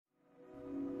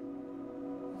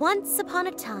Once upon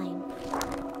a time,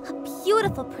 a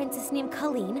beautiful princess named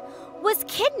Colleen was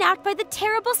kidnapped by the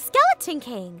terrible Skeleton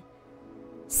King.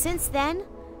 Since then,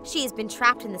 she has been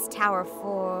trapped in this tower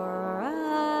for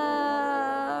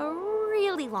a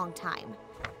really long time.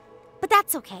 But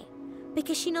that's okay,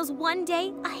 because she knows one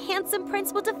day a handsome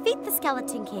prince will defeat the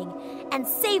Skeleton King and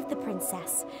save the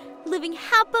princess, living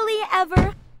happily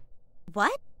ever...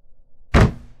 What?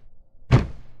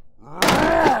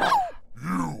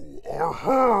 You are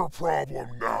her problem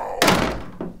now.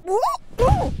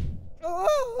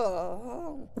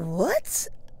 What's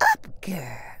up,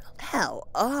 girl? How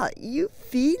are you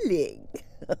feeling?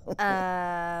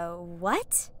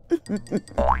 What?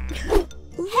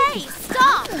 Hey,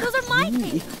 stop! Those are my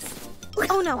things!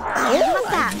 Oh no, not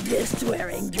that. I'm just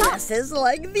wearing dresses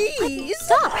like these.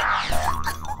 Stop!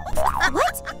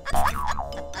 What?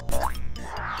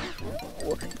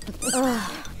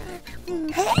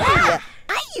 Hey,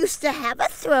 I used to have a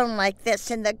throne like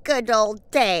this in the good old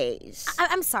days.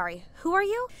 I'm sorry, who are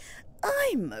you?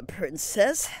 I'm a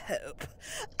Princess Hope.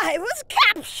 I was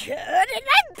captured and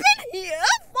I've been here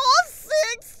for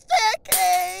 6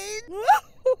 decades.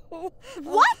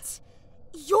 What?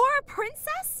 You're a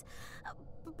princess?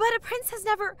 But a prince has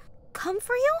never come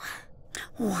for you?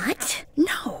 What?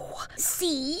 No.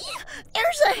 See?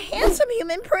 There's a handsome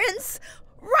human prince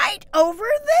right over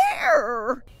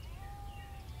there.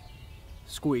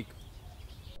 Squeak.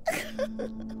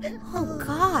 Oh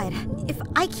God, if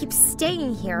I keep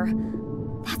staying here,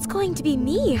 that's going to be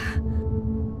me.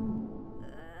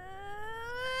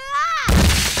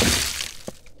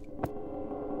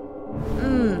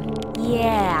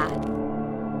 Yeah.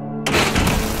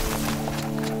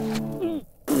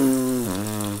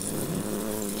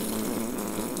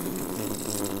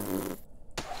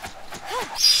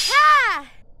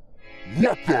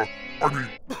 What the?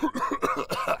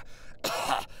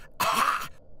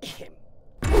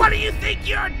 What do you think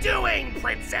you're doing,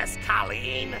 Princess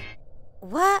Colleen?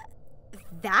 What?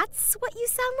 That's what you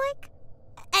sound like?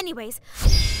 Anyways,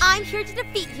 I'm here to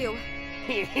defeat you.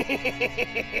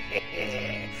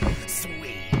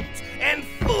 Sweet and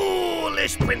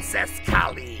foolish Princess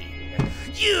Colleen.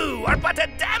 You are but a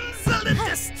damsel in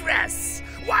distress,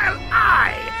 while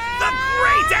I, the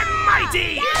great and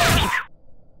mighty...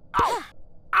 Ow!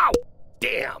 Ow!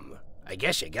 Damn! I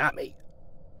guess you got me.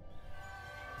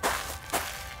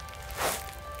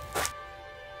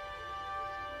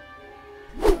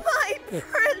 My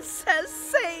princess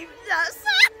saved us.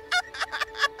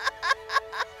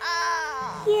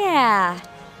 Yeah,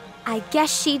 I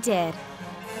guess she did.